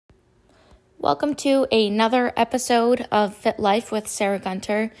Welcome to another episode of Fit Life with Sarah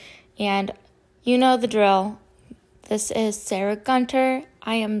Gunter, and you know the drill. This is Sarah Gunter.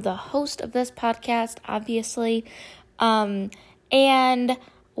 I am the host of this podcast, obviously, and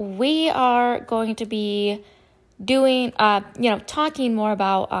we are going to be doing, talking more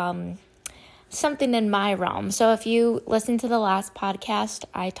about something in my realm. So if you listen to the last podcast,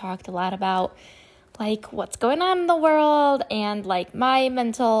 I talked a lot about what's going on in the world and my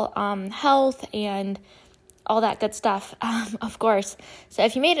mental health and all that good stuff, of course. So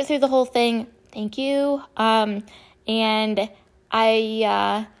if you made it through the whole thing, thank you. And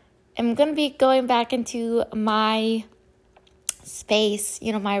I am going to be going back into my space,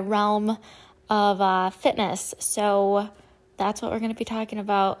 my realm of fitness. So that's what we're going to be talking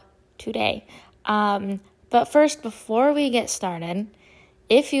about today. But first, before we get started,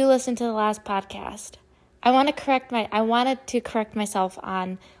 if you listened to the last podcast, I wanted to correct myself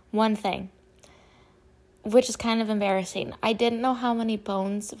on one thing, which is kind of embarrassing. I didn't know how many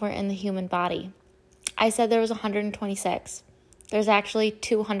bones were in the human body. I said there was 126. There's actually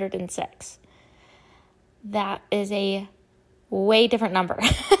 206. That is a way different number.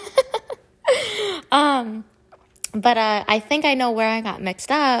 But I think I know where I got mixed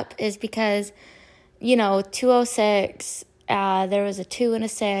up is because, 206, there was a 2 and a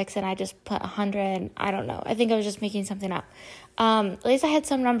 6, and I just put 100. I don't know. I think I was just making something up. At least I had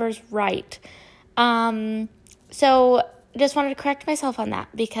some numbers right. So just wanted to correct myself on that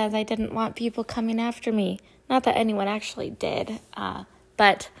because I didn't want people coming after me. Not that anyone actually did.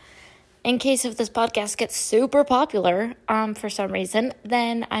 But in case if this podcast gets super popular, for some reason,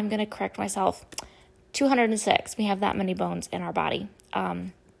 then I'm going to correct myself. 206. We have that many bones in our body.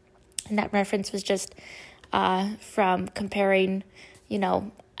 And that reference was just from comparing,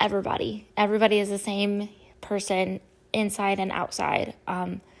 everybody. Everybody is the same person inside and outside,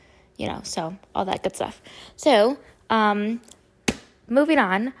 so all that good stuff. So, moving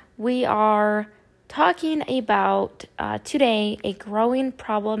on, we are talking about today a growing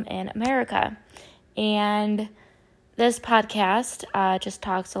problem in America. And this podcast just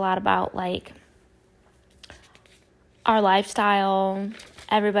talks a lot about our lifestyle.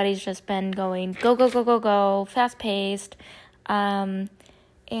 Everybody's just been going go, fast-paced. And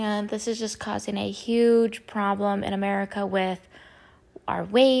this is just causing a huge problem in America with our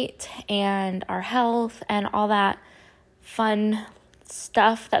weight and our health and all that fun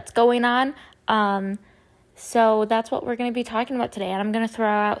stuff that's going on. So that's what we're going to be talking about today. And I'm going to throw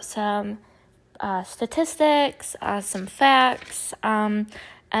out some statistics, some facts, and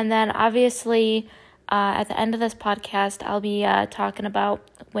then obviously at the end of this podcast, I'll be talking about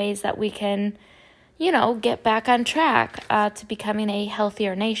ways that we can, get back on track to becoming a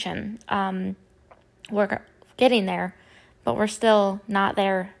healthier nation. We're getting there, but we're still not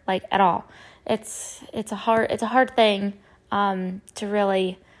there at all. It's a hard thing to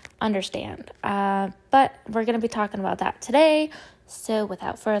really understand. But we're going to be talking about that today. So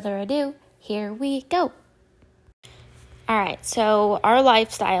without further ado, here we go. All right, so our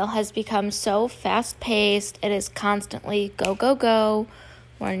lifestyle has become so fast-paced. It is constantly go.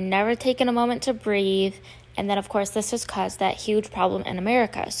 We're never taking a moment to breathe. And then, of course, this has caused that huge problem in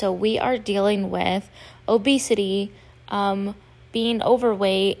America. So we are dealing with obesity, being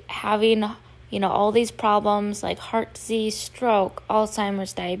overweight, having, all these problems like heart disease, stroke,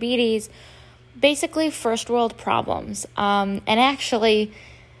 Alzheimer's, diabetes, basically first world problems. And actually,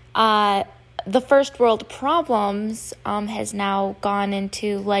 the first world problems has now gone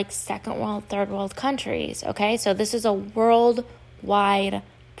into second world, third world countries, okay? So this is a worldwide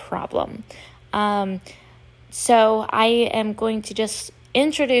problem. So I am going to just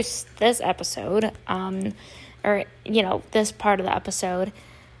introduce this episode, this part of the episode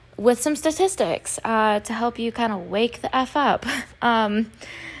with some statistics to help you kind of wake the F up.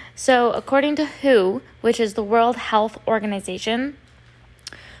 So according to WHO, which is the World Health Organization,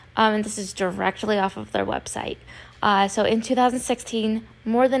 and this is directly off of their website. So in 2016,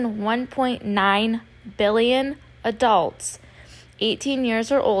 more than 1.9 billion adults 18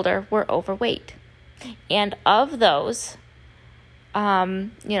 years or older were overweight. And of those,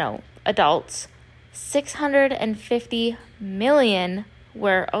 adults, 650 million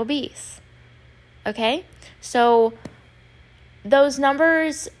were obese. Okay? So those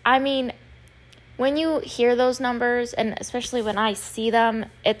numbers, when you hear those numbers, and especially when I see them,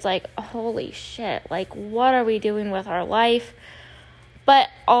 it's holy shit, what are we doing with our life? But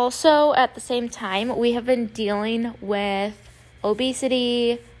also, at the same time, we have been dealing with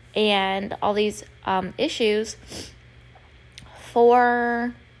obesity and all these issues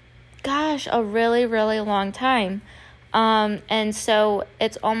for, a really, really long time. And so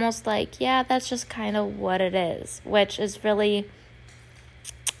it's almost like, yeah, that's just kind of what it is, which is really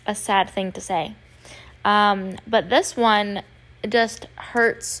a sad thing to say. But this one just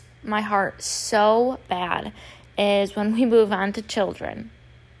hurts my heart so bad is when we move on to children.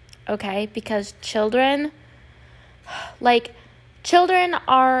 Okay? Because children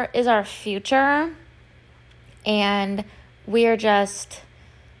is our future, and we're just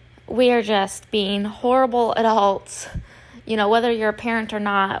being horrible adults. Whether you're a parent or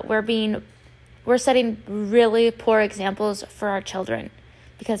not, we're setting really poor examples for our children.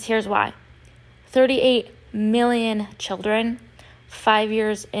 Because here's why. 38 million children 5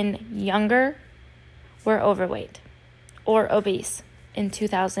 years and younger were overweight or obese in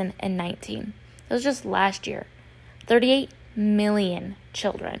 2019. That was just last year. 38 million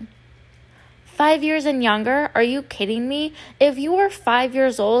children. 5 years and younger? Are you kidding me? If you are 5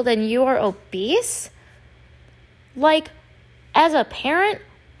 years old and you are obese, as a parent,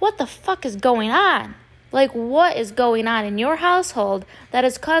 what the fuck is going on? What is going on in your household that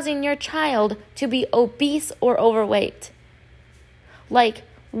is causing your child to be obese or overweight?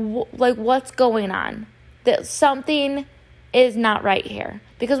 What's going on? That something is not right here.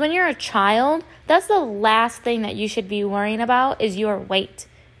 Because when you're a child, that's the last thing that you should be worrying about is your weight.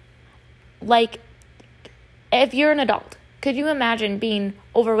 If you're an adult, could you imagine being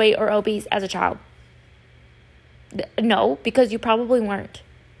overweight or obese as a child? No, because you probably weren't,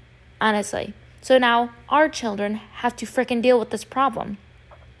 honestly. So now our children have to freaking deal with this problem.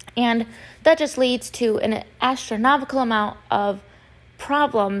 And that just leads to an astronomical amount of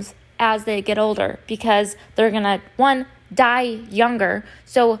problems as they get older, because they're going to, one, die younger.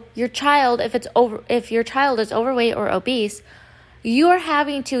 So your child, if your child is overweight or obese, you're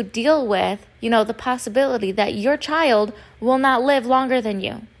having to deal with, the possibility that your child will not live longer than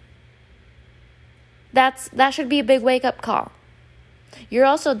you. That should be a big wake-up call. You're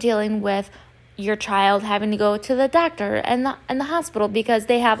also dealing with your child having to go to the doctor and the hospital because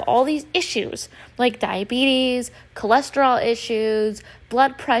they have all these issues like diabetes, cholesterol issues,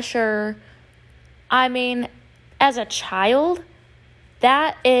 blood pressure. I mean, as a child,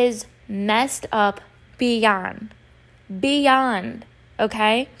 that is messed up beyond,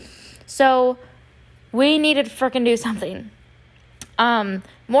 okay? So we need to freaking do something.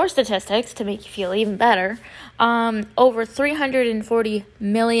 More statistics to make you feel even better. Over 340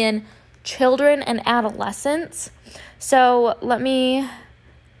 million children and adolescents. So let me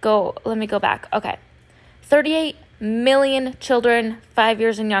go back. Okay. 38 million children 5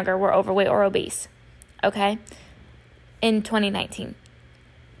 years and younger were overweight or obese. Okay. In 2019.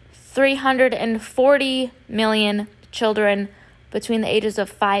 340 million children between the ages of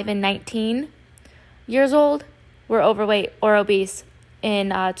 5 and 19 years old were overweight or obese in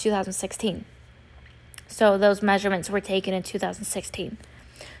 2016. So those measurements were taken in 2016.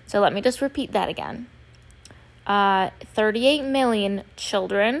 So let me just repeat that again. 38 million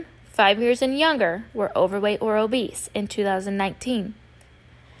children 5 years and younger were overweight or obese in 2019.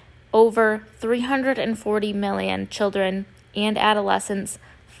 Over 340 million children and adolescents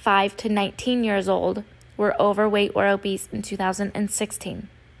 5 to 19 years old were overweight or obese in 2016.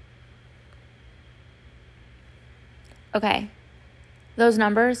 Okay, those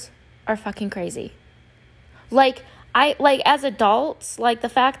numbers are fucking crazy. As adults, the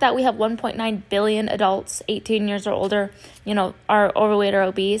fact that we have 1.9 billion adults 18 years or older, are overweight or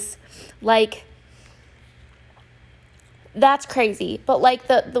obese, that's crazy. But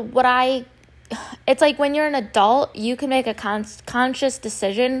it's like when you're an adult, you can make a conscious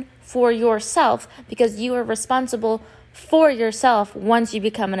decision for yourself because you are responsible for yourself once you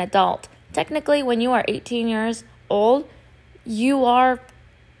become an adult. Technically, when you are 18 years old, you are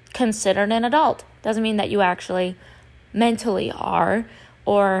considered an adult. Doesn't mean that you actually mentally are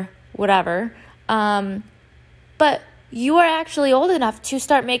or whatever. But you are actually old enough to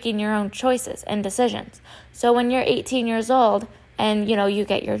start making your own choices and decisions. So when you're 18 years old and, you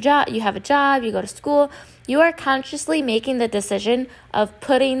get your job, you have a job, you go to school, you are consciously making the decision of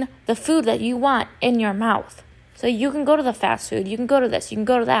putting the food that you want in your mouth. So you can go to the fast food, you can go to this, you can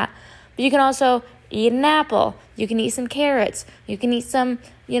go to that. But you can also eat an apple, you can eat some carrots, you can eat some,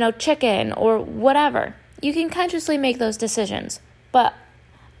 chicken or whatever. You can consciously make those decisions. But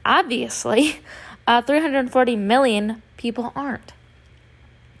obviously, 340 million people aren't.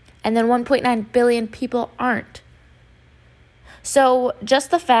 And then 1.9 billion people aren't. So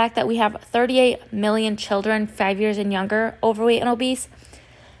just the fact that we have 38 million children 5 years and younger, overweight and obese,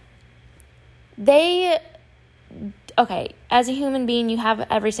 as a human being, you have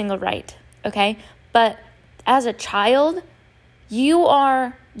every single right, okay? But as a child, you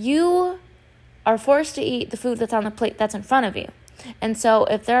are forced to eat the food that's on the plate that's in front of you. And so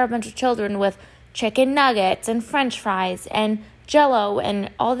if there are a bunch of children with chicken nuggets and french fries and Jell-O and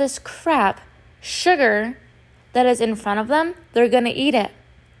all this crap, sugar that is in front of them, they're going to eat it.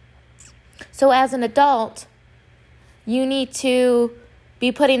 So as an adult, you need to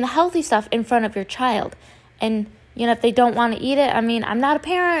be putting the healthy stuff in front of your child. And, if they don't want to eat it, I'm not a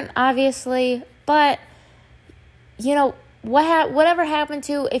parent, obviously, but, whatever happened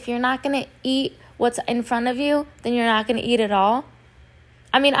to if you're not going to eat what's in front of you, then you're not going to eat it all.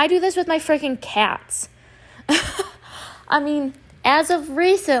 I do this with my freaking cats. As of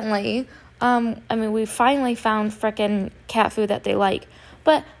recently, we finally found freaking cat food that they like.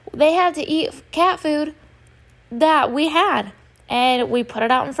 But they had to eat cat food that we had. And we put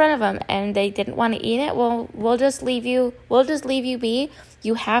it out in front of them. And they didn't want to eat it. Well, we'll just leave you be.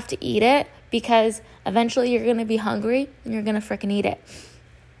 You have to eat it. Because eventually you're going to be hungry. And you're going to freaking eat it.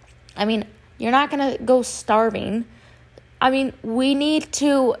 You're not going to go starving. We need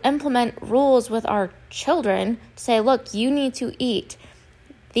to implement rules with our children to say, look, you need to eat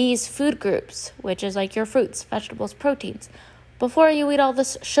these food groups, which is like your fruits, vegetables, proteins, before you eat all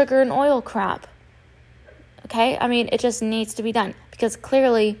this sugar and oil crap. Okay? It just needs to be done because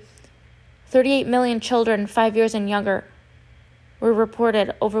clearly 38 million children 5 years and younger were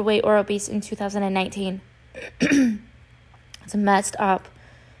reported overweight or obese in 2019. It's messed up.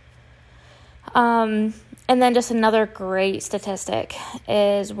 And then just another great statistic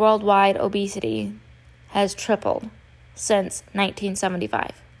is worldwide obesity has tripled since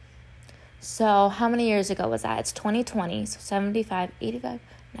 1975. So how many years ago was that? It's 2020, so 75, 85,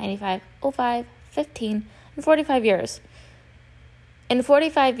 95, 05, 15, and 45 years. In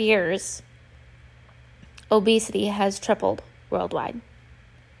 45 years, obesity has tripled worldwide.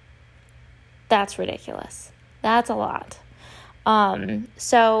 That's ridiculous. That's a lot.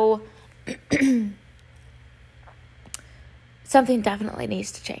 So something definitely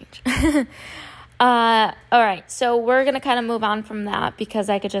needs to change. All right, so we're going to kind of move on from that because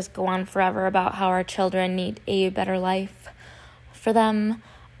I could just go on forever about how our children need a better life for them,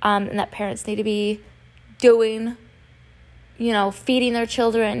 and that parents need to be doing, feeding their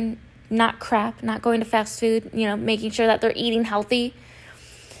children, not crap, not going to fast food, making sure that they're eating healthy.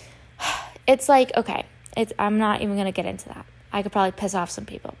 It's like, okay, I'm not even going to get into that. I could probably piss off some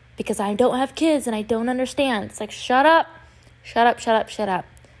people because I don't have kids and I don't understand. It's like, shut up.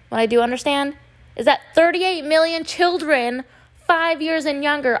 What I do understand is that 38 million children 5 years and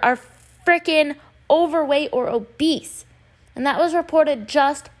younger are freaking overweight or obese. And that was reported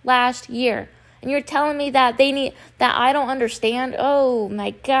just last year. And you're telling me that that I don't understand? Oh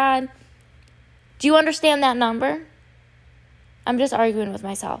my God. Do you understand that number? I'm just arguing with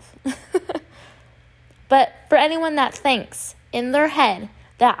myself. But for anyone that thinks in their head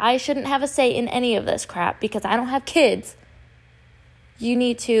that I shouldn't have a say in any of this crap because I don't have kids, you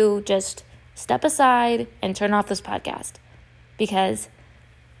need to just step aside and turn off this podcast because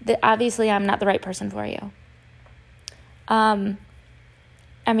obviously I'm not the right person for you. You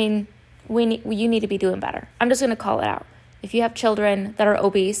need to be doing better. I'm just going to call it out. If you have children that are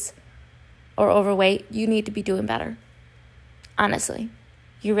obese or overweight, you need to be doing better. Honestly,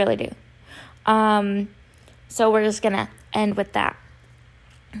 you really do. So we're just going to end with that.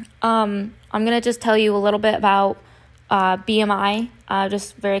 I'm going to just tell you a little bit about BMI,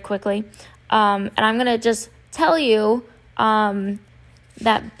 just very quickly. And I'm going to just tell you that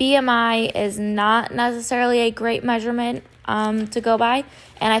BMI is not necessarily a great measurement to go by.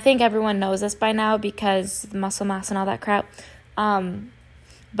 And I think everyone knows this by now because muscle mass and all that crap.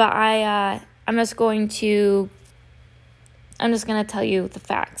 But I'm just going to tell you the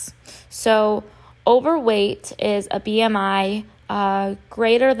facts. So overweight is a BMI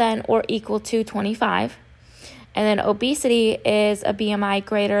greater than or equal to 25. And then obesity is a BMI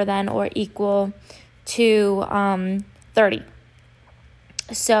greater than or equal to 30.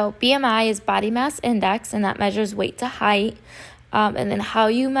 So BMI is body mass index, and that measures weight to height. And then how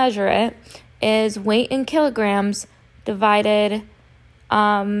you measure it is weight in kilograms divided.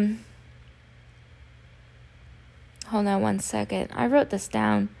 Hold on one second. I wrote this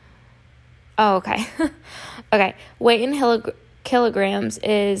down. Oh, okay. Okay. Weight in kilograms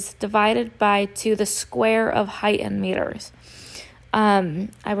is divided by to the square of height in meters. I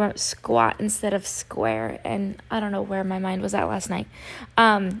wrote squat instead of square, and I don't know where my mind was at last night.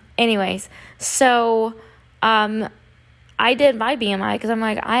 Anyways, so I did my BMI because I'm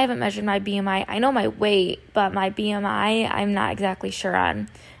like, I haven't measured my BMI. I know my weight, but my BMI, I'm not exactly sure on.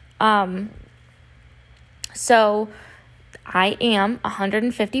 So I am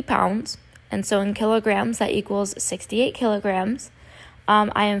 150 pounds, and so in kilograms, that equals 68 kilograms.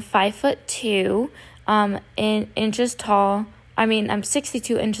 I am 5'2", in inches tall. I'm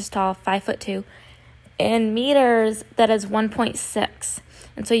 62 inches tall, 5'2". In meters, that is 1.6.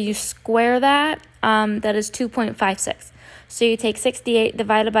 And so you square that, that is 2.56. So you take 68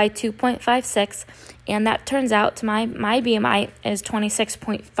 divided by 2.56, and that turns out to my BMI is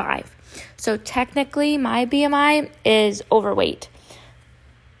 26.5. So technically, my BMI is overweight.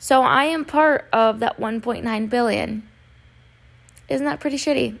 So I am part of that 1.9 billion. Isn't that pretty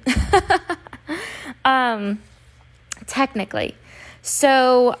shitty? Technically.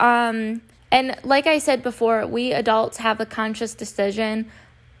 So, and like I said before, we adults have a conscious decision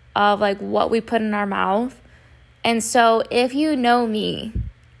of like what we put in our mouth. And so if you know me,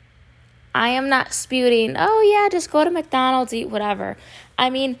 I am not spouting, oh yeah, just go to McDonald's, eat whatever.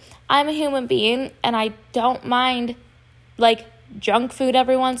 I'm a human being, and I don't mind like junk food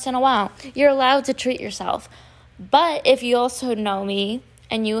every once in a while. You're allowed to treat yourself. But if you also know me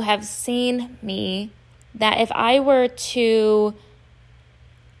and you have seen me, that if I were to,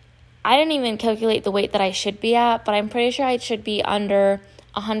 I didn't even calculate the weight that I should be at, but I'm pretty sure I should be under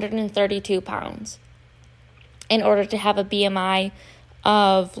 132 pounds in order to have a BMI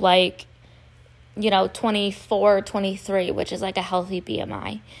of 24, 23, which is like a healthy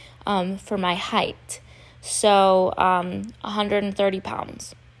BMI for my height. So 130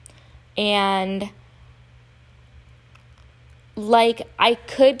 pounds. And I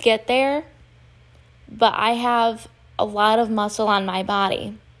could get there, but I have a lot of muscle on my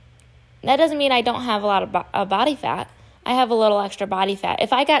body. That doesn't mean I don't have a lot of body fat. I have a little extra body fat.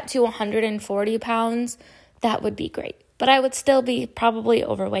 If I got to 140 pounds, that would be great. But I would still be probably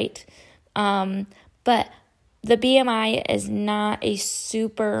overweight. But the BMI is not a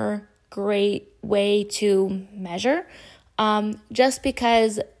super great way to measure. Just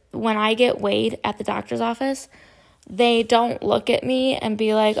because when I get weighed at the doctor's office, they don't look at me and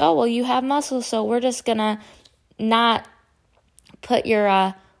be like, oh, well, you have muscle, so we're just going to not put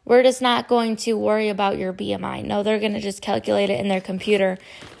your, we're just not going to worry about your BMI. No, they're going to just calculate it in their computer,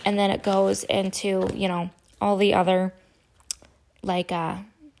 and then it goes into, all the other, the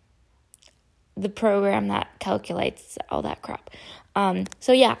program that calculates all that crap.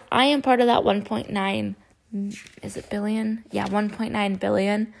 So yeah, I am part of that 1.9, is it billion? Yeah, 1.9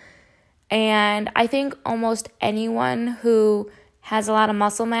 billion. And I think almost anyone who has a lot of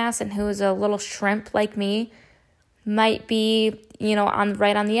muscle mass and who is a little shrimp like me might be,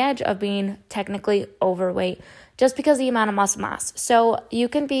 right on the edge of being technically overweight just because of the amount of muscle mass. So you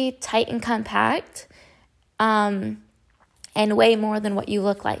can be tight and compact and weigh more than what you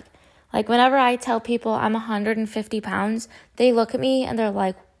look like. Like whenever I tell people I'm 150 pounds, they look at me and they're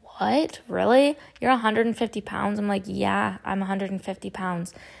like, what? Really? You're 150 pounds? I'm like, yeah, I'm 150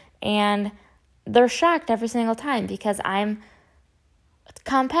 pounds. And they're shocked every single time because I'm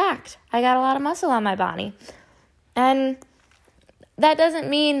compact. I got a lot of muscle on my body. And that doesn't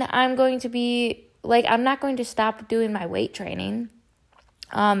mean I'm going to be, I'm not going to stop doing my weight training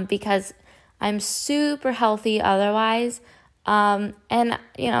because I'm super healthy otherwise. And,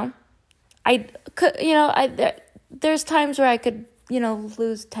 I could, there's times where I could,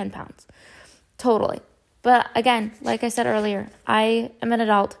 lose 10 pounds. Totally. But again, like I said earlier, I am an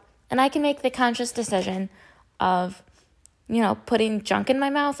adult and I can make the conscious decision of, putting junk in my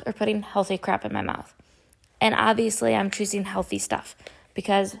mouth or putting healthy crap in my mouth. And obviously I'm choosing healthy stuff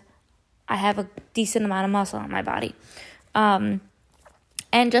because I have a decent amount of muscle on my body. And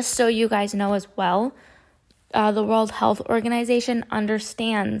just so you guys know as well, the World Health Organization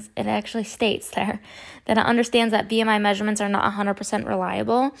understands, it actually states there, that it understands that BMI measurements are not 100%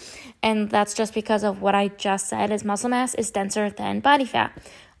 reliable. And that's just because of what I just said, is muscle mass is denser than body fat.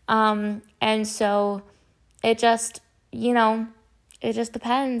 And so it just, it just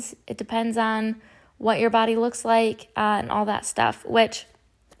depends. It depends on what your body looks like and all that stuff, which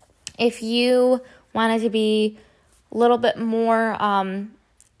if you wanted to be a little bit more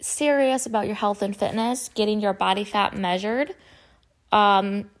serious about your health and fitness, getting your body fat measured,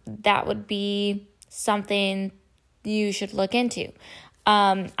 that would be something you should look into.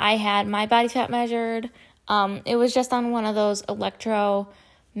 I had my body fat measured. It was just on one of those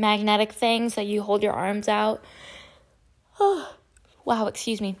electromagnetic things that you hold your arms out. Oh, wow,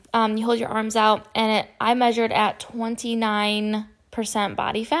 excuse me. You hold your arms out, and I measured at 29%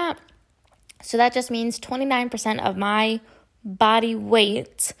 body fat. So that just means 29% of my body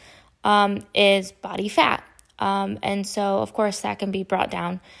weight is body fat. And so, of course, that can be brought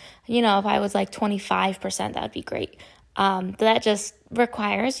down. If I was 25%, that would be great. But that just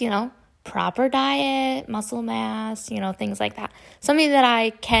requires, proper diet, muscle mass, things like that. Something that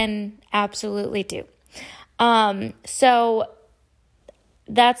I can absolutely do. So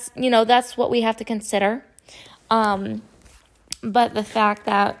that's what we have to consider. But the fact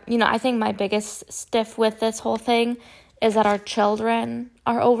that, I think my biggest stiff with this whole thing is that our children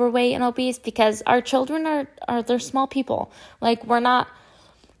are overweight and obese, because our children they're small people. Like,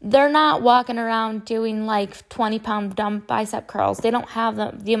 they're not walking around doing like 20-pound dumb bicep curls. They don't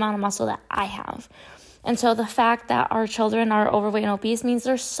have the amount of muscle that I have. And so the fact that our children are overweight and obese means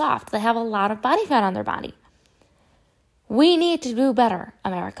they're soft. They have a lot of body fat on their body. We need to do better,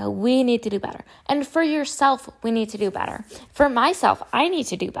 America. We need to do better. And for yourself, we need to do better. For myself, I need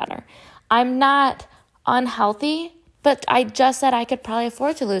to do better. I'm not unhealthy, but I just said I could probably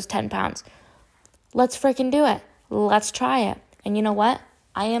afford to lose 10 pounds. Let's freaking do it. Let's try it. And you know what?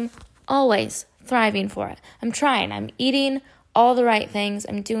 I am always thriving for it. I'm trying. I'm eating all the right things.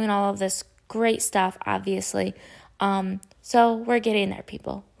 I'm doing all of this great stuff, obviously. So we're getting there,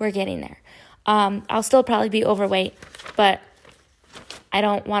 people. We're getting there. I'll still probably be overweight, but I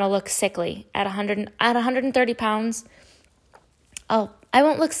don't want to look sickly. At 130 pounds, I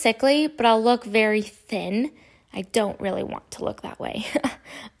won't look sickly, but I'll look very thin. I don't really want to look that way.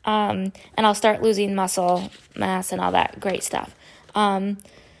 And I'll start losing muscle mass and all that great stuff.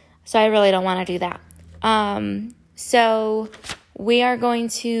 So I really don't want to do that. So we are going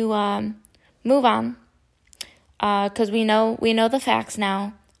to move on, because we know the facts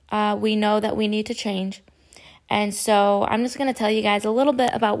now. We know that we need to change. And so I'm just going to tell you guys a little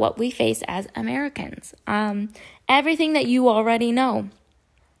bit about what we face as Americans. Everything that you already know.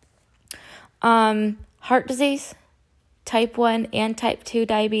 Heart disease, type 1 and type 2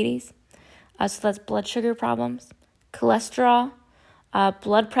 diabetes. So that's blood sugar problems, cholesterol,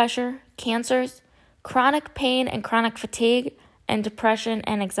 blood pressure, cancers, chronic pain and chronic fatigue, and depression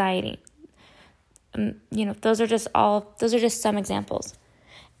and anxiety. Those are just some examples.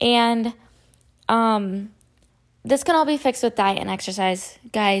 And this can all be fixed with diet and exercise,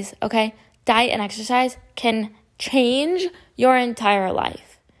 guys, okay? Diet and exercise can change your entire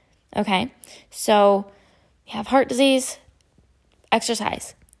life, okay? So you have heart disease,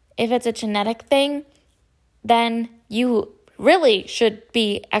 exercise. If it's a genetic thing, then you really should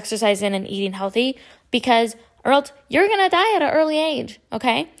be exercising and eating healthy, or else you're going to die at an early age,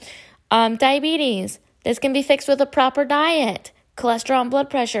 okay? Diabetes, this can be fixed with a proper diet. Cholesterol and blood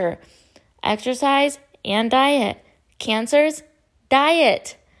pressure, exercise and diet. Cancers,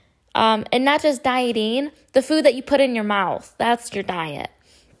 diet. And not just dieting, the food that you put in your mouth, that's your diet.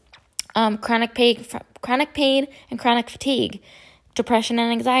 Chronic pain and chronic fatigue, depression and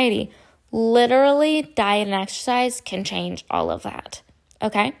anxiety. Literally, diet and exercise can change all of that,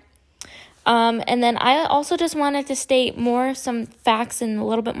 okay? And then I also just wanted to state some facts and a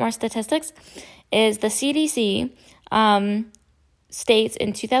little bit more statistics, is the CDC states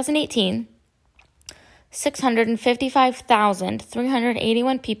in 2018,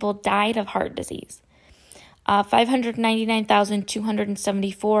 655,381 people died of heart disease.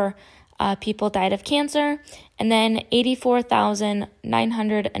 599,274 people died of cancer, and then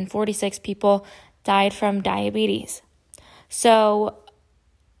 84,946 people died from diabetes. So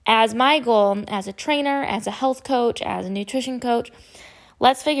as my goal, as a trainer, as a health coach, as a nutrition coach,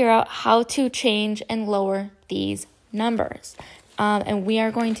 let's figure out how to change and lower these numbers. And we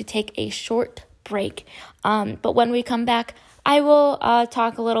are going to take a short break. But when we come back, I will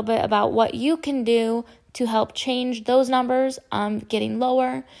talk a little bit about what you can do to help change those numbers, getting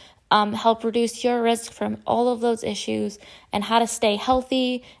lower, help reduce your risk from all of those issues, and how to stay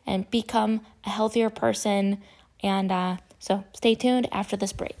healthy and become a healthier person. And so stay tuned after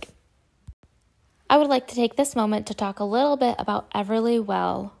this break. I would like to take this moment to talk a little bit about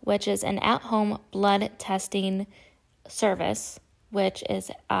Everlywell, which is an at-home blood testing service, which is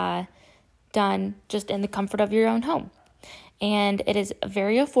done just in the comfort of your own home. And it is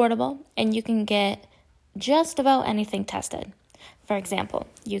very affordable, and you can get just about anything tested. For example,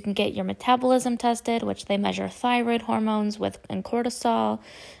 you can get your metabolism tested, which they measure thyroid hormones and cortisol.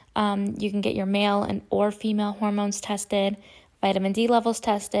 You can get your male or female hormones tested, vitamin D levels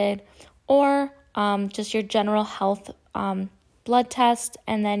tested, or just your general health blood test.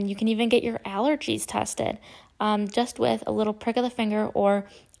 And then you can even get your allergies tested, just with a little prick of the finger or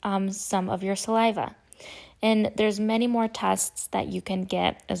some of your saliva. And there's many more tests that you can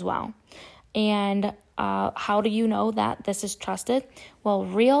get as well. And how do you know that this is trusted? Well,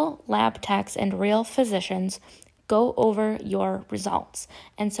 real lab techs and real physicians go over your results.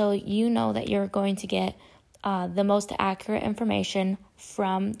 And so you know that you're going to get the most accurate information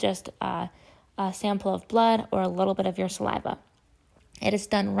from just a sample of blood or a little bit of your saliva. It is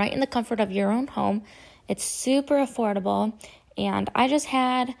done right in the comfort of your own home. It's super affordable. And I just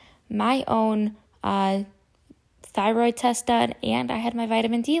had my own thyroid test done, and I had my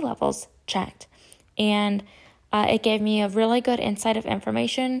vitamin D levels checked. And it gave me a really good insight of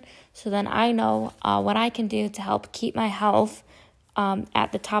information, so then I know what I can do to help keep my health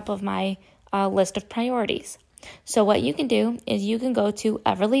at the top of my list of priorities. So what you can do is you can go to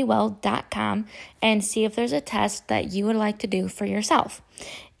everlywell.com and see if there's a test that you would like to do for yourself.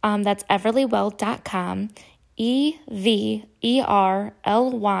 That's everlywell.com,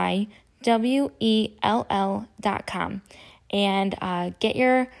 everlywell.com, and get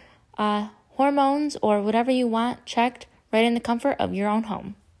your hormones or whatever you want checked right in the comfort of your own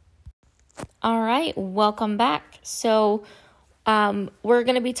home. All right, welcome back. So we're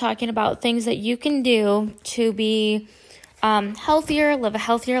going to be talking about things that you can do to be healthier, live a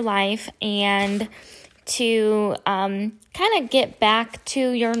healthier life, and to kind of get back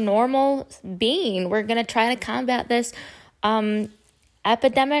to your normal being. We're going to try to combat this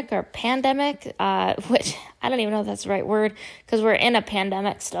epidemic or pandemic, which I don't even know if that's the right word, because we're in a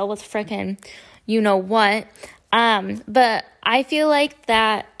pandemic still with frickin' you know what. But I feel like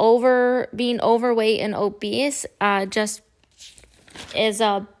that being overweight and obese just is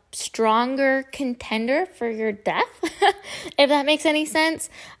a stronger contender for your death, if that makes any sense.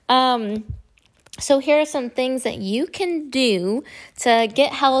 So here are some things that you can do to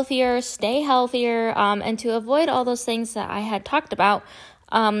get healthier, stay healthier, and to avoid all those things that I had talked about,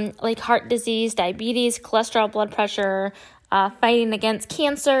 like heart disease, diabetes, cholesterol, blood pressure, fighting against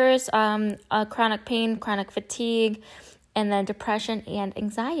cancers, chronic pain, chronic fatigue, and then depression and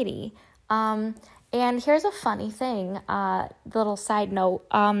anxiety. And here's a funny thing, little side note.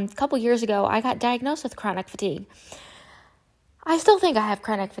 A couple years ago, I got diagnosed with chronic fatigue. I still think I have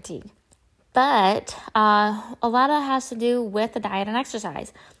chronic fatigue, but a lot of it has to do with the diet and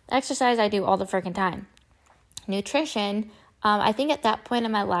exercise. Exercise I do all the freaking time. Nutrition, I think at that point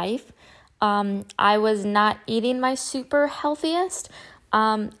in my life, I was not eating my super healthiest.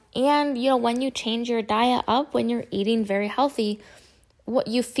 And, when you change your diet up, when you're eating very healthy, what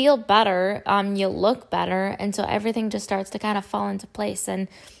you feel better, you look better, and so everything just starts to kind of fall into place, and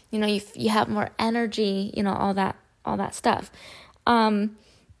you have more energy, all that stuff. So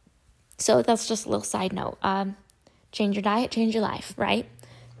that's just a little side note. Change your diet, change your life, right?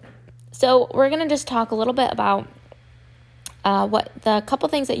 So we're gonna just talk a little bit about what the couple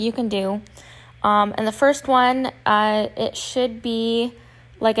things that you can do, and the first one, it should be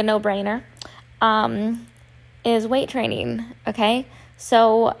like a no-brainer, is weight training. Okay.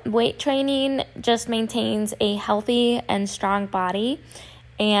 So weight training just maintains a healthy and strong body,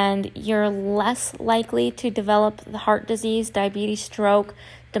 and you're less likely to develop the heart disease, diabetes, stroke,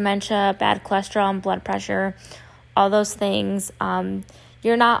 dementia, bad cholesterol, and blood pressure, all those things.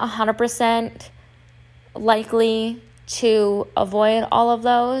 You're not 100% likely to avoid all of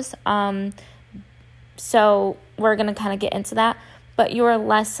those. So we're going to kind of get into that, but you're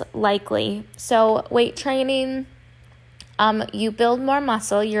less likely. So weight training, you build more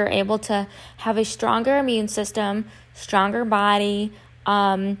muscle, you're able to have a stronger immune system, stronger body.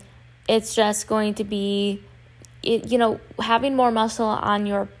 It's just going to be, having more muscle on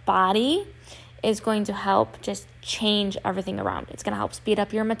your body is going to help just change everything around. It's going to help speed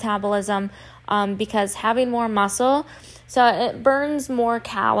up your metabolism, because having more muscle, so it burns more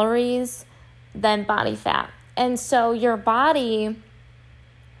calories than body fat. And so your body,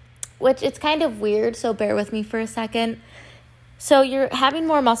 which it's kind of weird, so bear with me for a second. So you're having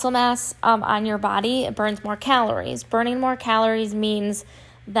more muscle mass on your body, it burns more calories. Burning more calories means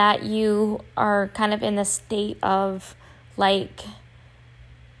that you are kind of in the state of like,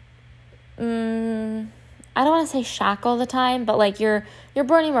 I don't want to say shock all the time, but like you're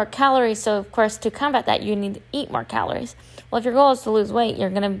burning more calories. So of course, to combat that, you need to eat more calories. Well, if your goal is to lose weight, you're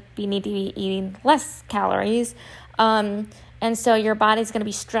going to need to be eating less calories. And so your body's going to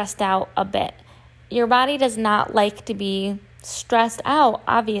be stressed out a bit. Your body does not like to be stressed out,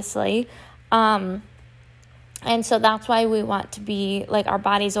 obviously. And so that's why we want to be, like, our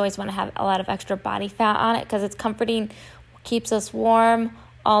bodies always want to have a lot of extra body fat on it, because it's comforting, keeps us warm,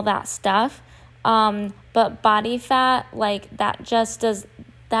 all that stuff. But body fat, like, that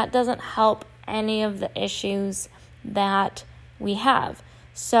doesn't help any of the issues that we have.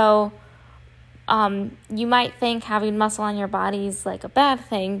 So you might think having muscle on your body is like a bad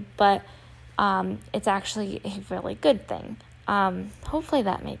thing, but it's actually a really good thing. Hopefully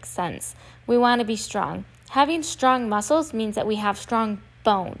that makes sense. We want to be strong. Having strong muscles means that we have strong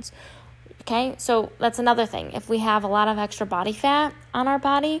bones. Okay, so that's another thing. If we have a lot of extra body fat on our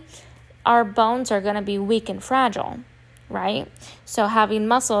body, our bones are going to be weak and fragile, right? So having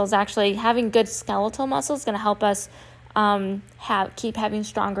good skeletal muscle is going to help us keep having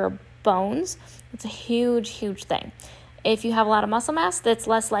stronger bones. It's a huge, huge thing. If you have a lot of muscle mass, it's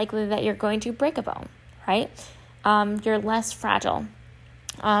less likely that you're going to break a bone, right? You're less fragile.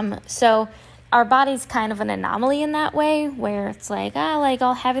 So our body's kind of an anomaly in that way, where it's like,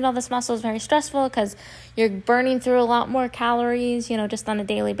 having all this muscle is very stressful because you're burning through a lot more calories, just on a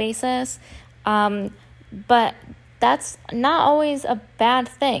daily basis. But that's not always a bad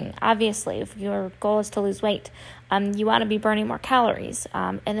thing, obviously. If your goal is to lose weight, you want to be burning more calories,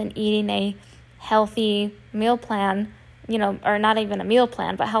 and then eating a healthy meal plan, or not even a meal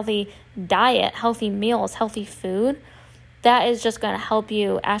plan, but healthy diet, healthy meals, healthy food, that is just going to help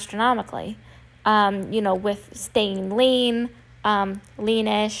you astronomically, with staying lean,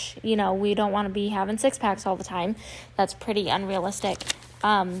 leanish. We don't want to be having 6-packs all the time. That's pretty unrealistic.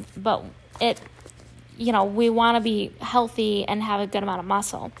 But we want to be healthy and have a good amount of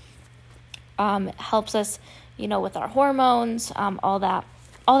muscle. It helps us, with our hormones, all that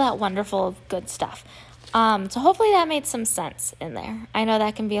wonderful, good stuff. So hopefully that made some sense in there. I know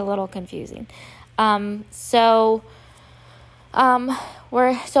that can be a little confusing. So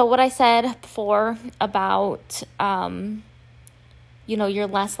what I said before about, you're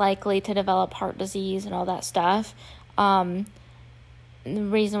less likely to develop heart disease and all that stuff. The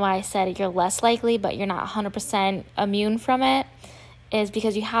reason why I said you're less likely, but you're not 100% immune from it, is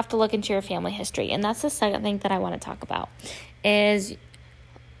because you have to look into your family history. And that's the second thing that I want to talk about, is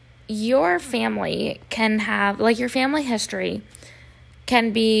your family can have, your family history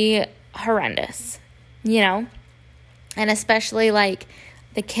can be horrendous, and especially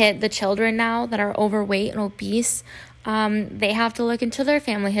the children now that are overweight and obese, they have to look into their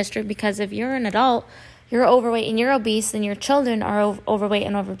family history, because if you're an adult, you're overweight and you're obese, and your children are overweight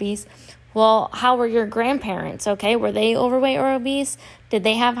and obese. Well, how were your grandparents? Okay, were they overweight or obese? Did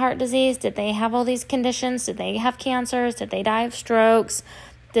they have heart disease? Did they have all these conditions? Did they have cancers? Did they die of strokes?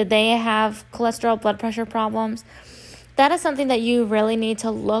 Did they have cholesterol, blood pressure problems? That is something that you really need to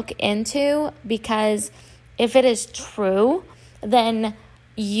look into, because if it is true, then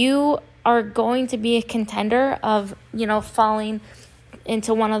you are going to be a contender of, falling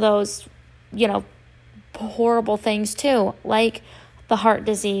into one of those, horrible things too, like the heart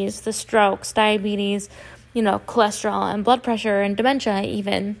disease, the strokes, diabetes, cholesterol and blood pressure and dementia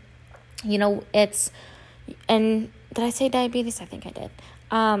even. And did I say diabetes? I think I did.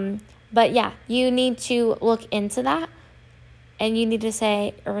 But yeah, you need to look into that, and you need to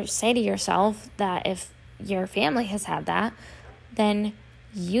say to yourself that if your family has had that, then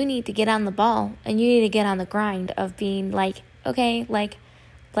you need to get on the ball, and you need to get on the grind of being okay,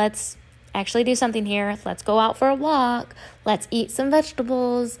 let's actually do something here. Let's go out for a walk. Let's eat some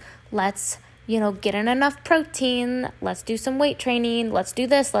vegetables. Let's, get in enough protein. Let's do some weight training. Let's do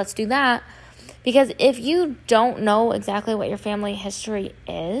this. Let's do that. Because if you don't know exactly what your family history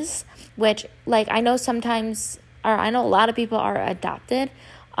is, which, I know a lot of people are adopted.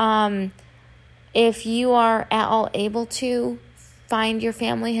 If you are at all able to find your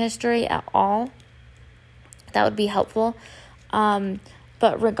family history at all, that would be helpful.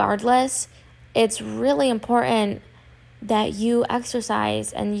 But regardless, it's really important that you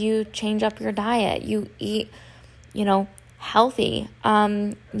exercise and you change up your diet. You eat, healthy.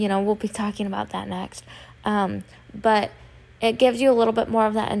 We'll be talking about that next. But it gives you a little bit more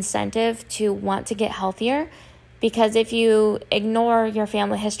of that incentive to want to get healthier, because if you ignore your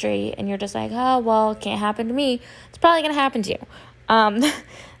family history and you're just it can't happen to me, it's probably going to happen to you.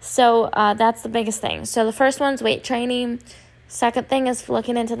 So that's the biggest thing. So the first one's weight training. Second thing is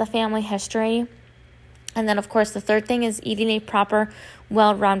looking into the family history. And then, of course, the third thing is eating a proper,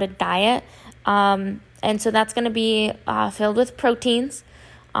 well-rounded diet. And so that's going to be filled with proteins,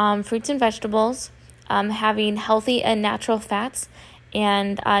 fruits and vegetables, having healthy and natural fats,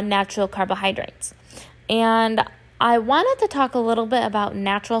 and natural carbohydrates. And I wanted to talk a little bit about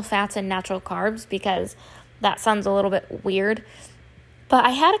natural fats and natural carbs, because that sounds a little bit weird. But I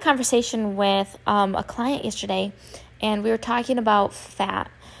had a conversation with a client yesterday, and we were talking about fat,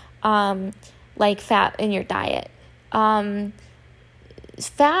 fat in your diet.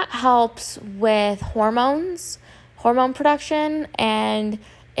 Fat helps with hormone production, and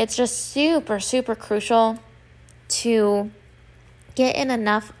it's just super, super crucial to get in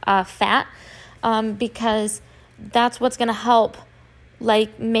enough fat, because that's what's going to help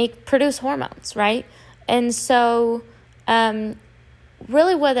produce hormones, right? And so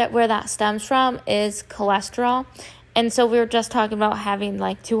really where that stems from is cholesterol. And so we were just talking about having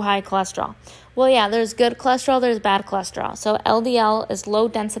too high cholesterol. Well, yeah, there's good cholesterol, there's bad cholesterol. So LDL is low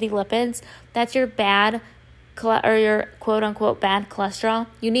density lipids. That's your bad or your quote unquote bad cholesterol.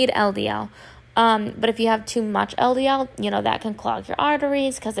 You need LDL. But if you have too much LDL, that can clog your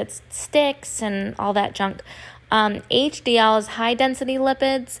arteries because it sticks and all that junk. HDL is high density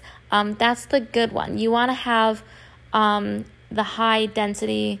lipids. That's the good one. You want to have the high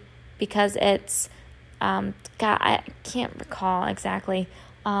density because it's, I can't recall exactly.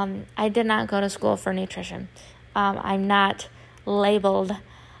 I did not go to school for nutrition. I'm not labeled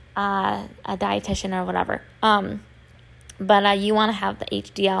a dietitian or whatever. But you want to have the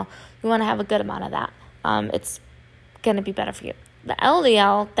HDL. You want to have a good amount of that. It's going to be better for you. The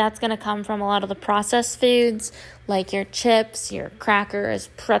LDL, that's going to come from a lot of the processed foods, like your chips, your crackers,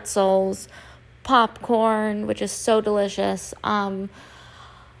 pretzels, popcorn, which is so delicious. All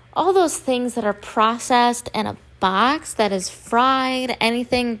those things that are processed in a box that is fried,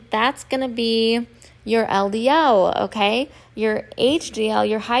 anything, that's going to be your LDL, okay? Your HDL,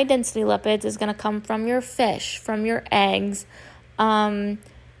 your high density lipids, is going to come from your fish, from your eggs,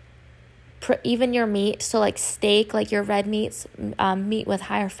 even your meat, so like steak, like your red meats, meat with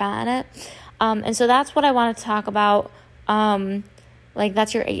higher fat in it. And so that's what I want to talk about. Like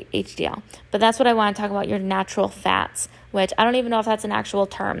that's your HDL. But that's what I want to talk about, your natural fats, which I don't even know if that's an actual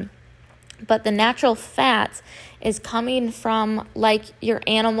term. But the natural fats is coming from like your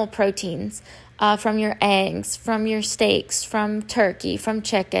animal proteins, from your eggs, from your steaks, from turkey, from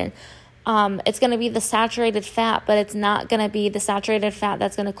chicken. It's going to be the saturated fat, but it's not going to be the saturated fat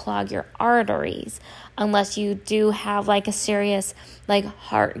that's going to clog your arteries unless you do have like a serious like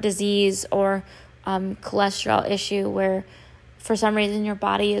heart disease or cholesterol issue where for some reason your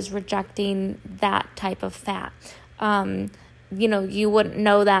body is rejecting that type of fat. You wouldn't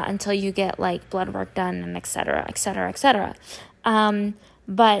know that until you get like blood work done and et cetera, et cetera, et cetera.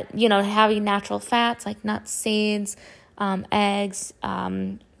 But, having natural fats like nuts, seeds, eggs,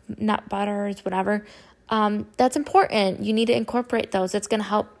 nut butters, whatever, that's important. You need to incorporate those. It's going to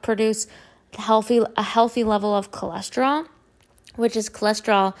help produce a healthy level of cholesterol, which is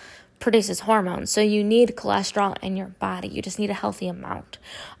cholesterol produces hormones. So you need cholesterol in your body. You just need a healthy amount.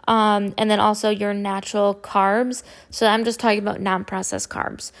 And then also your natural carbs. So I'm just talking about non-processed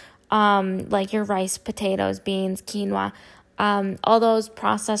carbs, like your rice, potatoes, beans, quinoa, all those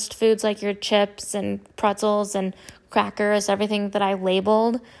processed foods like your chips and pretzels and crackers, everything that I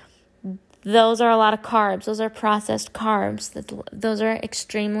labeled. Those are a lot of carbs. Those are processed carbs. Those are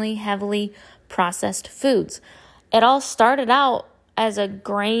extremely heavily processed foods. It all started out as a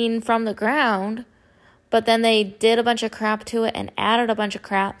grain from the ground, but then they did a bunch of crap to it and added a bunch of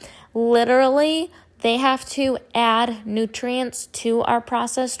crap. Literally, they have to add nutrients to our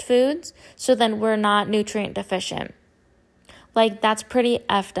processed foods so then we're not nutrient deficient. Like, that's pretty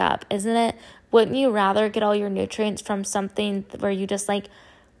effed up, isn't it? Wouldn't you rather get all your nutrients from something where you just like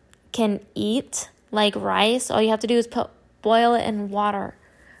can eat, like rice? All you have to do is boil it in water.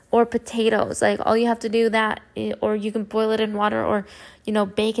 Or potatoes, like all you have to do that, or you can boil it in water, or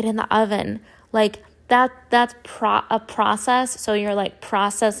bake it in the oven. Like that's a process. So you're like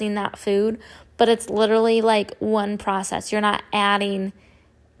processing that food, but it's literally like one process. You're not adding,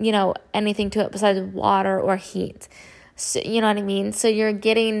 anything to it besides water or heat. So, you know what I mean? So you're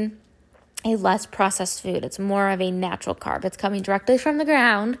getting a less processed food. It's more of a natural carb. It's coming directly from the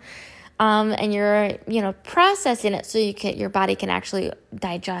ground. And you're, processing it so your body can actually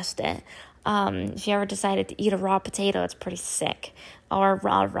digest it. If you ever decided to eat a raw potato, it's pretty sick, or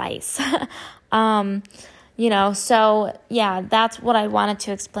raw rice. So yeah, that's what I wanted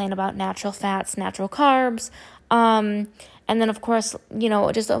to explain about natural fats, natural carbs. And then of course,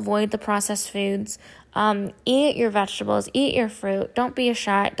 just avoid the processed foods. Eat your vegetables, eat your fruit. Don't be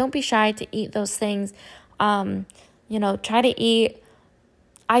shy to eat those things. Try to eat.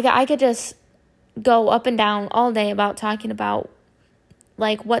 I could just go up and down all day about talking about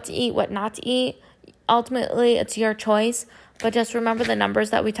like what to eat, what not to eat. Ultimately, it's your choice. But just remember the numbers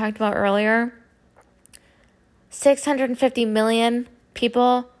that we talked about earlier. 650 million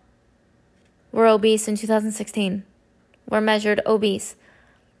people were obese in 2016. Were measured obese.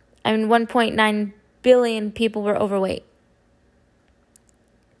 And 1.9 billion people were overweight.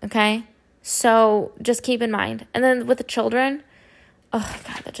 Okay? So just keep in mind. And then with the children, oh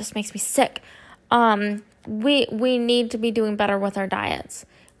God, that just makes me sick. We need to be doing better with our diets.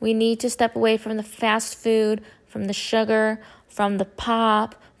 We need to step away from the fast food, from the sugar, from the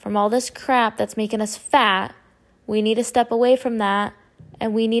pop, from all this crap that's making us fat. We need to step away from that,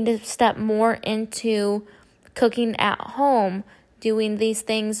 and we need to step more into cooking at home, doing these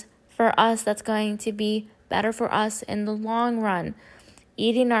things for us that's going to be better for us in the long run.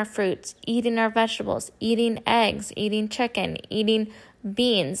 Eating our fruits, eating our vegetables, eating eggs, eating chicken, eating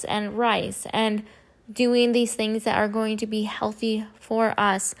beans and rice, and doing these things that are going to be healthy for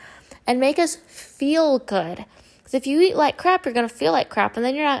us. and make us feel good. Because if you eat like crap, you're going to feel like crap, and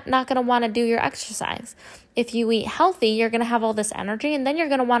then you're not going to want to do your exercise. If you eat healthy, you're going to have all this energy, and then you're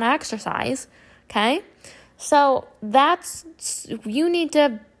going to want to exercise, okay? So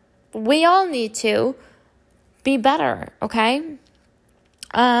we all need to be better, okay?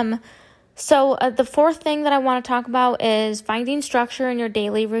 So the fourth thing that I want to talk about is finding structure in your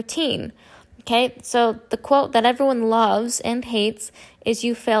daily routine. Okay, so the quote that everyone loves and hates is,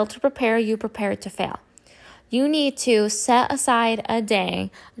 "You fail to prepare, you prepare to fail." You need to set aside a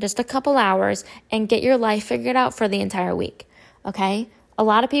day, just a couple hours, and get your life figured out for the entire week. Okay, a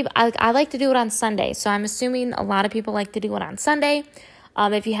lot of people, I like to do it on Sunday, so I'm assuming a lot of people like to do it on Sunday.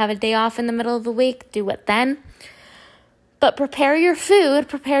 If you have a day off in the middle of the week, do it then. But prepare your food,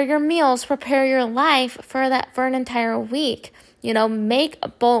 prepare your meals, prepare your life for an entire week. Make a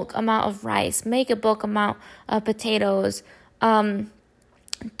bulk amount of rice, make a bulk amount of potatoes.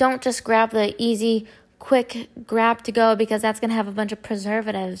 Don't just grab the easy, quick grab to go, because that's going to have a bunch of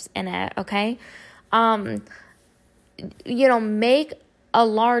preservatives in it, okay? Make a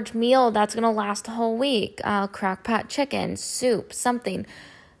large meal that's going to last the whole week. Crock pot chicken, soup, something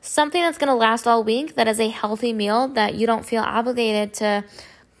that's going to last all week, that is a healthy meal, that you don't feel obligated to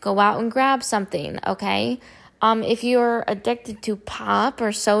go out and grab something, okay? If you're addicted to pop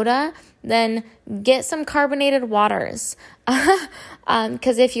or soda, then get some carbonated waters.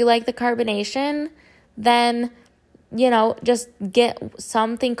 Because if you like the carbonation, then, just get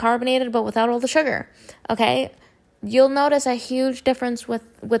something carbonated, but without all the sugar, okay? You'll notice a huge difference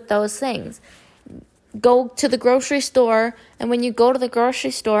with those things. Go to the grocery store, and when you go to the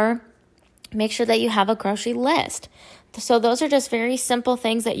grocery store, make sure that you have a grocery list. So those are just very simple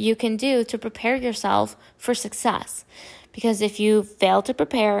things that you can do to prepare yourself for success. Because if you fail to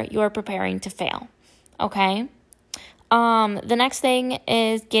prepare, you're preparing to fail. Okay? The next thing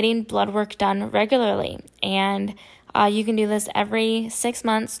is getting blood work done regularly. And you can do this every 6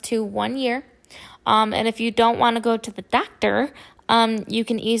 months to 1 year. And if you don't want to go to the doctor, you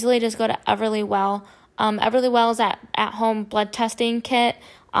can easily just go to Everlywell. Everlywell is at-home blood testing kit.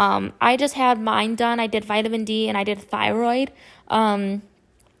 I just had mine done. I did vitamin D and I did thyroid. I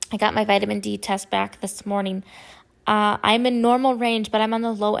got my vitamin D test back this morning. I'm in normal range, but I'm on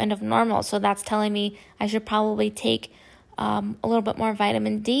the low end of normal. So that's telling me I should probably take a little bit more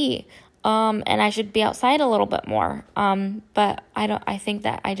vitamin D. And I should be outside a little bit more. But I think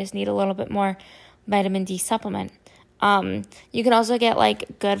that I just need a little bit more vitamin D supplement. You can also get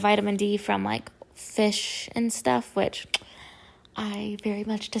like good vitamin D from like fish and stuff, which I very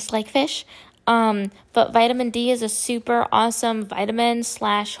much dislike fish. But vitamin D is a super awesome vitamin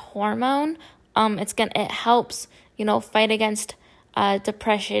 / hormone. It helps, fight against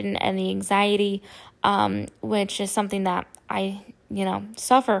depression and the anxiety, which is something that I,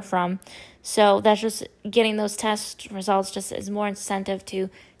 suffer from. So that's just getting those test results just is more incentive to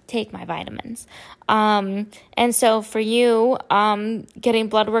take my vitamins. And so for you, getting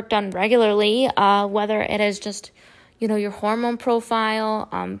blood work done regularly, whether it is just, your hormone profile,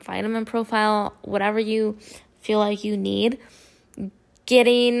 vitamin profile, whatever you feel like you need,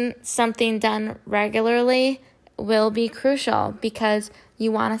 getting something done regularly will be crucial, because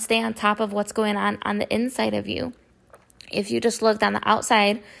you want to stay on top of what's going on the inside of you. If you just looked on the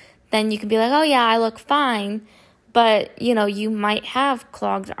outside, then you can be like, oh yeah, I look fine. But, you might have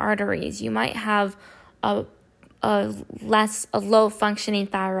clogged arteries. You might have a low functioning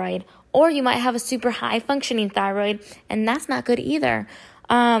thyroid, or you might have a super high functioning thyroid, and that's not good either.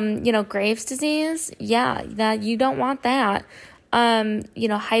 Graves' disease, that you don't want that.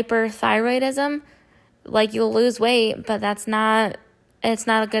 Hyperthyroidism, like you'll lose weight, but it's not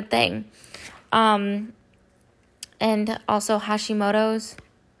a good thing. And also Hashimoto's,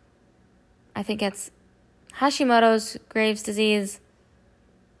 I think it's Hashimoto's, Graves' disease.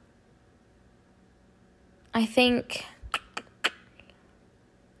 I think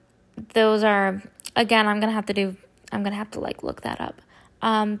those are, again, I'm going to have to look that up.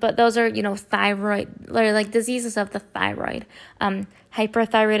 But those are, thyroid, like diseases of the thyroid,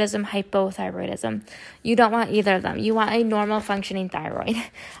 hyperthyroidism, hypothyroidism. You don't want either of them. You want a normal functioning thyroid.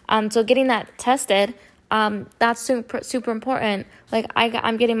 So getting that tested, that's super, super important. Like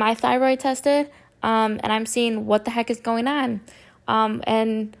I'm getting my thyroid tested, and I'm seeing what the heck is going on.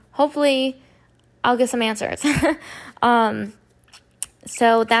 And hopefully I'll get some answers.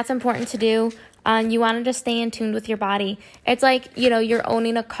 So that's important to do. You want to just stay in tune with your body. It's like, you're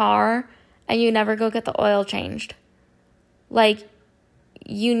owning a car and you never go get the oil changed. Like,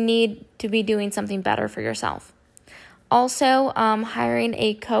 you need to be doing something better for yourself. Also, hiring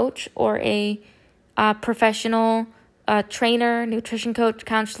a coach or a professional a trainer, nutrition coach,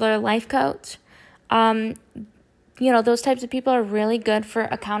 counselor, life coach. Those types of people are really good for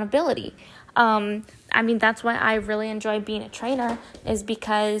accountability. That's why I really enjoy being a trainer, is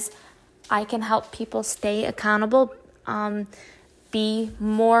because I can help people stay accountable, be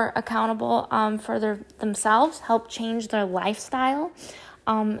more accountable for themselves, help change their lifestyle.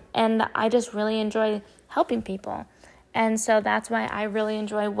 And I just really enjoy helping people. And so that's why I really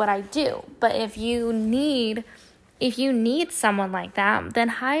enjoy what I do. But if you need someone like that, then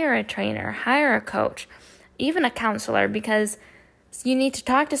hire a trainer, hire a coach, even a counselor, because you need to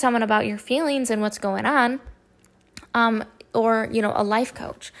talk to someone about your feelings and what's going on, or a life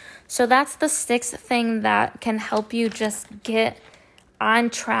coach. So that's the sixth thing that can help you just get on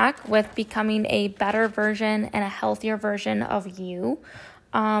track with becoming a better version and a healthier version of you.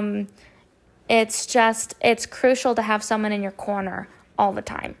 It's crucial to have someone in your corner all the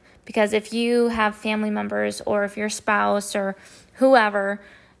time, because if you have family members, or if your spouse or whoever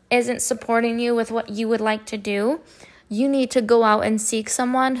isn't supporting you with what you would like to do, you need to go out and seek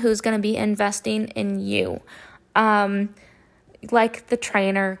someone who's going to be investing in you. Like the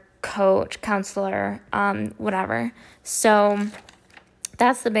trainer, coach, counselor, whatever. So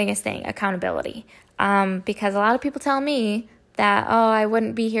that's the biggest thing, accountability. Because a lot of people tell me that, I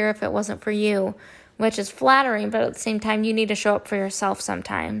wouldn't be here if it wasn't for you, which is flattering, but at the same time, you need to show up for yourself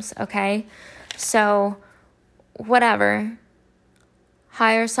sometimes, okay? So whatever,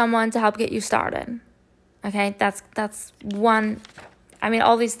 hire someone to help get you started, okay? That's one.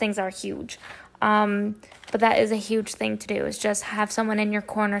 All these things are huge. But that is a huge thing to do, is just have someone in your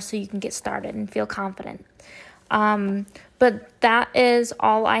corner so you can get started and feel confident. But that is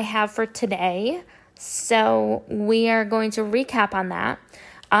all I have for today. So we are going to recap on that.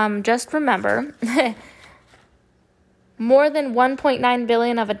 Just remember, more than 1.9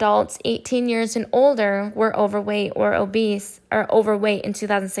 billion of adults 18 years and older were overweight or obese, or overweight in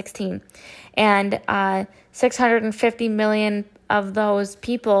 2016. And 650 million of those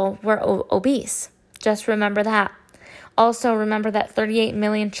people were obese. Just remember that. Also remember that 38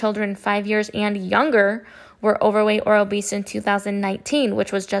 million children 5 years and younger were overweight or obese in 2019,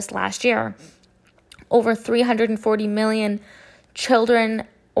 which was just last year. Over 340 million children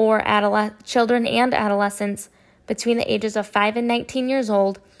and adolescents between the ages of 5 and 19 years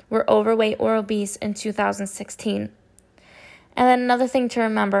old were overweight or obese in 2016. And then another thing to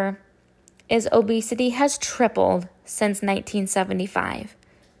remember is obesity has tripled since 1975.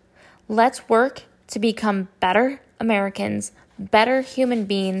 Let's work to become better Americans, better human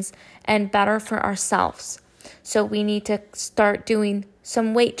beings, and better for ourselves. So we need to start doing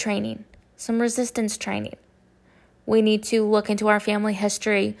some weight training, some resistance training. We need to look into our family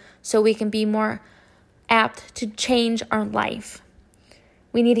history so we can be more apt to change our life.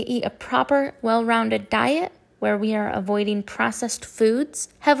 We need to eat a proper, well-rounded diet where we are avoiding processed foods,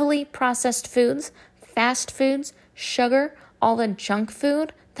 heavily processed foods, fast foods, sugar, all the junk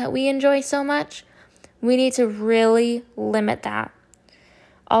food that we enjoy so much. We need to really limit that.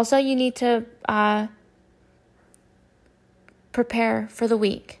 Also, you need to prepare for the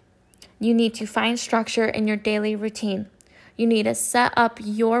week. You need to find structure in your daily routine. You need to set up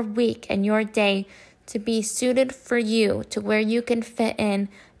your week and your day to be suited for you, to where you can fit in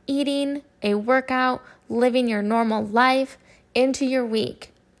eating, a workout, living your normal life into your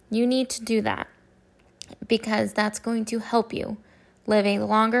week. You need to do that because that's going to help you live a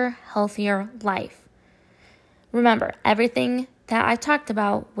longer, healthier life. Remember, everything that I talked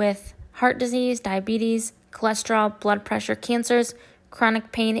about with heart disease, diabetes, cholesterol, blood pressure, cancers,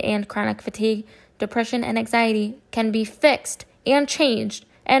 chronic pain and chronic fatigue, depression and anxiety can be fixed and changed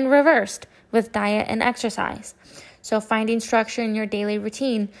and reversed with diet and exercise. So finding structure in your daily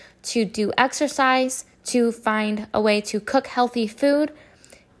routine to do exercise, to find a way to cook healthy food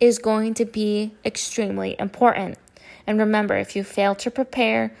is going to be extremely important. And remember, if you fail to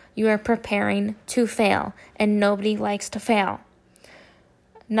prepare, you are preparing to fail, and nobody likes to fail.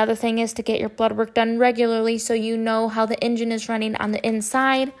 Another thing is to get your blood work done regularly so you know how the engine is running on the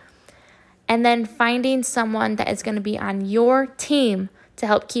inside. And then finding someone that is going to be on your team to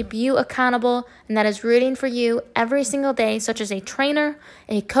help keep you accountable and that is rooting for you every single day, such as a trainer,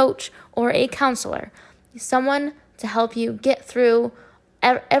 a coach, or a counselor. Someone to help you get through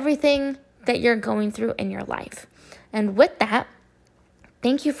everything that you're going through in your life. And with that,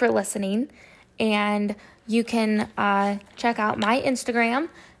 thank you for listening. And you can check out my Instagram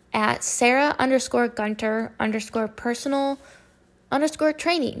at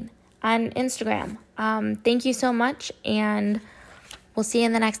Sarah_Gunter_personal_training on Instagram. Thank you so much, and we'll see you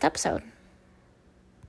in the next episode.